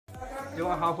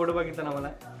जेव्हा हा फोटो बघितला ना मला,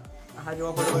 हा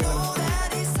जेव्हा फोटो बघितला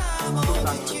ना खूप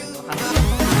चांगला वाटलं.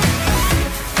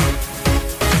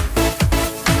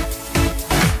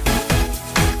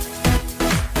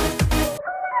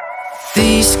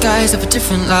 These skies have a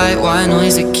different light, why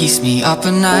noise that keeps me up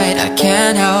at night. I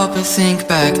can't help but think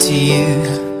back to you.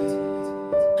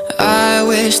 I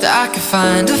wish that I could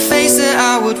find a face that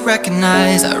I would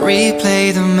recognize. I replay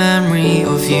the memory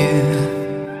of you.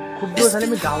 खूप दिवस झाले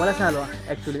मी गावालाच नाही आलो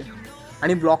actually,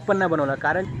 आणि blog पण नाही बनवला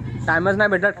कारण टाईमच नाही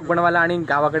भेटत बनवायला आणि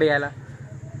गावाकडे यायला,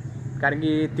 कारण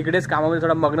की तिकडेच कामामध्ये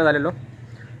थोडा मग्न झालेलो.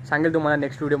 सांगेल तुम्हाला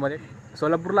नेक्स्ट व्हिडिओमध्ये.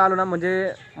 सोलापूरला आलो ना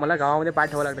म्हणजे मला गावामध्ये पाय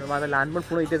ठेवावं लागतं. माझं लहानपण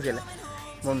पूर्ण इथेच गेलं,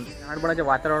 म्हणून लहानपणाच्या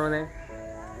वातावरणाने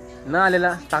न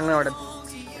आलेला चांगलं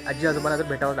वाटत. आजी आजोबांना जर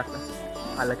भेटावं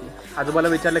लागतं आलं की. आजोबाला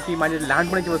विचारलं की माझे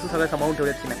लहानपणाची वस्तू सगळं सांभाळून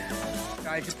ठेवलेत की नाही,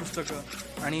 शाळेची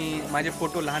पुस्तकं आणि माझे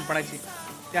फोटो लहानपणाची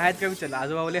ते आहेत का विचारलं.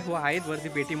 आजोबावले हो आहेत, वरती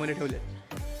पेटीमध्ये ठेवले.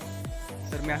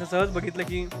 तर मी असं सहज बघितलं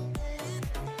की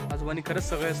आजोबांनी खरंच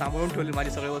सगळं सांभाळून ठेवले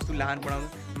माझी सगळ्या वस्तू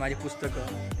लहानपणापासून. माझी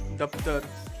पुस्तकं, दप्तर,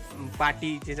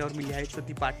 पाटी ज्याच्यावर मी लिहायचं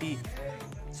ती पाटी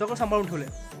सगळं सांभाळून ठेवलं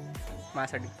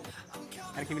माझ्यासाठी.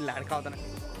 कारण की मी लाडका होता ना.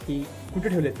 की कुठे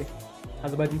ठेवले ते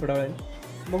आजोबांनी थोड्या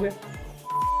वेळाने बघूया.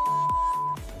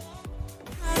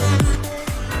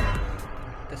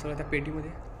 त्या सगळं त्या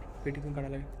पेटीतून काढायला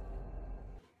लागेल.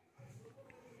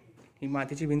 ही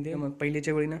मातीची भिंत आहे. मग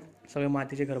पहिलेच्या वेळी ना सगळे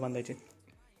मातीचे घर बांधायचे.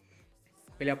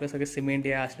 पहिले आपले सगळे सिमेंट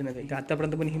या असले नाही. तर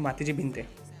आत्तापर्यंत पण ही मातीची भिंत आहे,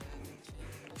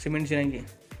 सिमेंटची नाही आहे.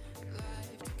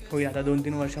 होईल आता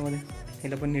 2-3 वर्षामध्ये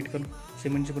ह्याला पण नीट करू,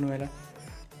 सिमेंटची पण व्हायला.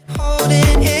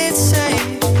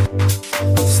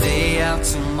 Stay out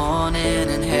till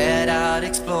morning and head out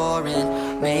exploring.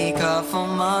 Make up for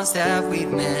months that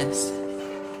we've missed.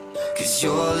 'Cause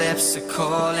your lips are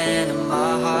calling and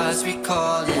my heart's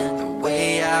recalling the way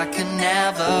I could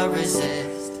never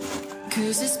resist.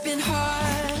 'Cause it's been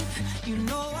hard, you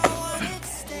know I wanted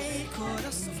to stay caught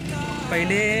up so far.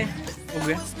 पहिले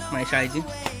बघूया माझ्या शाळेची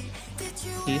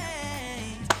ही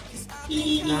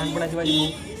लहानपणाची माझी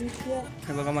book.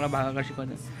 हे बघा मला भागाकार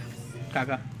शिकवायचं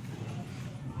काका.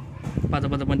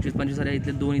 5-5, 25-25 सारे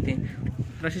इथले 2 इथे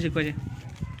कसे शिकवायचे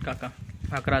काका.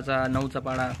 11चा 9चा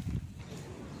पाडा,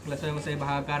 लसळे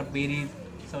भागाकार, बेरीज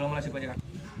सगळं मला शिकवायचे काका.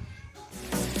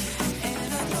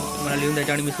 मला लिहून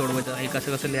द्यायचं आणि मी सोडवायचं. हे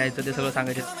कसं कसं लिहायचं ते सगळं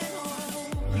सांगायचं.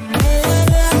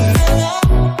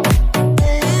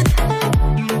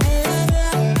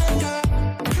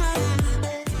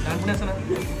 लहानपणी असं ना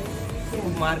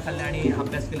खूप मार खाल्ला आणि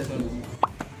अभ्यास केला सगळं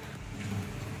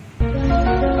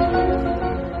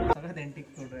अँटिक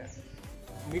फोटो आहे.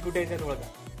 मी कुठे याच्यात ओळखा,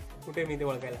 कुठे मी ते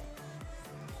ओळखायला.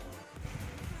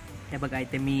 हे बघा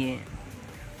इथे मी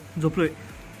झोपलोय.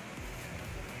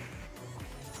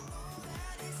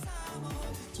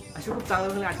 अशी खूप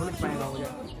चांगलं आठवणच पाहिजे गावामध्ये.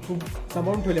 खूप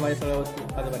सांभाळून ठेवले माझ्या सगळ्या वस्तू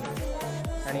आजोबांनी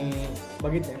आणि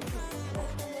बघितले.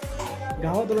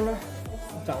 गावात आलो ना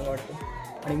खूप चांगलं वाटतं.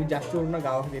 आणि मी जास्त करून ना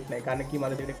गावाकडे येत नाही, कारण की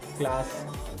माझं तिकडे क्लास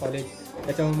कॉलेज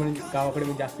त्याच्यामुळे म्हणजे गावाकडे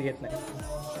मी जास्त येत नाही.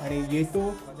 आणि येतो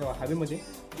माझ्या हवेमध्ये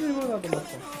जातो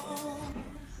मस्त.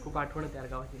 खूप आठवण आहे यार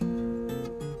गावाची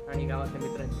आणि गावातल्या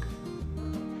मित्रांची.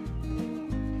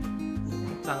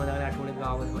 खूप चांगल्या आठवणीत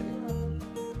गावामध्ये माझे.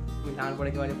 मी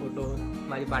लहानपणाचे माझे फोटो,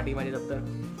 माझी पाटी, माझे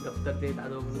दप्तर ते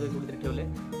आजोबा कुठेतरी ठेवले,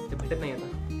 ते भेटत नाही आता.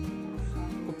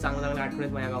 खूप चांगल्या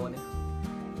आठवणीत माझ्या गावाने.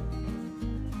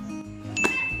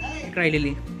 एक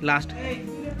राहिलेली लास्ट.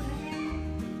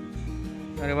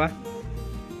 अरे वा.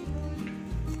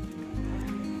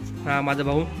 हा माझा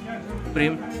भाऊ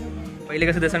प्रेम. पहिले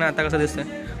कसं दिसतं ना आता कसं दिसतं.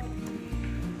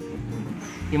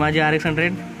 ही माझी RX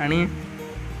 100 आणि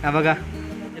हा बघा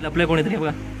ते लपलं कोणीतरी.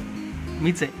 बघा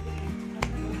मीच आहे.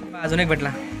 अजून एक भेटला.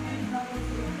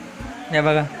 हे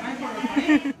बघा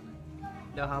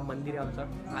हा मंदिर आहे आमचा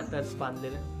आताच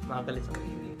बांधलेलं महाकालीचं.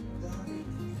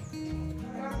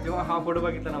 जेव्हा हा फोटो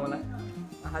बघितला ना मला,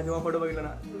 जेव्हा फोटो बघितला ना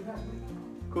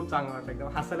खूप चांगलं वाटतं. एकदम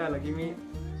हसायला आलं की मी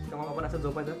तेव्हा आपण असं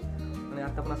झोपायचं आणि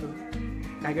आता पण असं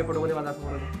काय काय फोटोमध्ये माझा असं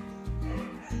फोटो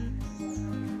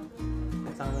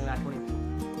चांगलं आठवण येते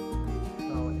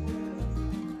गावामध्ये.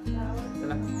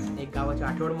 चला एक गावाची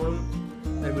आठवण म्हणून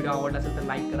जर व्हिडिओ आवडला असेल तर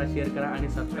लाईक करा, शेअर करा आणि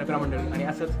सबस्क्राईब करा मंडळी. आणि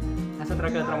असंच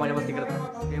राखत माझ्या मस्ती करता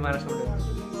हे महाराष्ट्र मंडळी.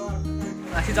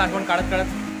 अशीच आठवण काढत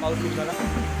पाऊस सुरू झाला.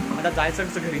 आता जायचं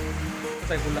घरी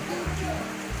सायकलला.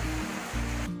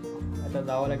 आता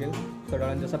जावं लागेल थोड्या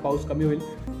वेळानं. जसा पाऊस कमी होईल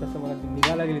तसं मला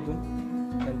निघायला लागेल इथून.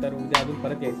 नंतर उद्या अजून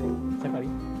परत यायचं सकाळी.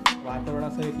 वातावरण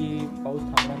असं आहे की पाऊस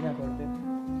थांबणार नाही. असं वाटतं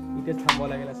इथेच थांबावं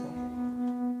लागेल असं.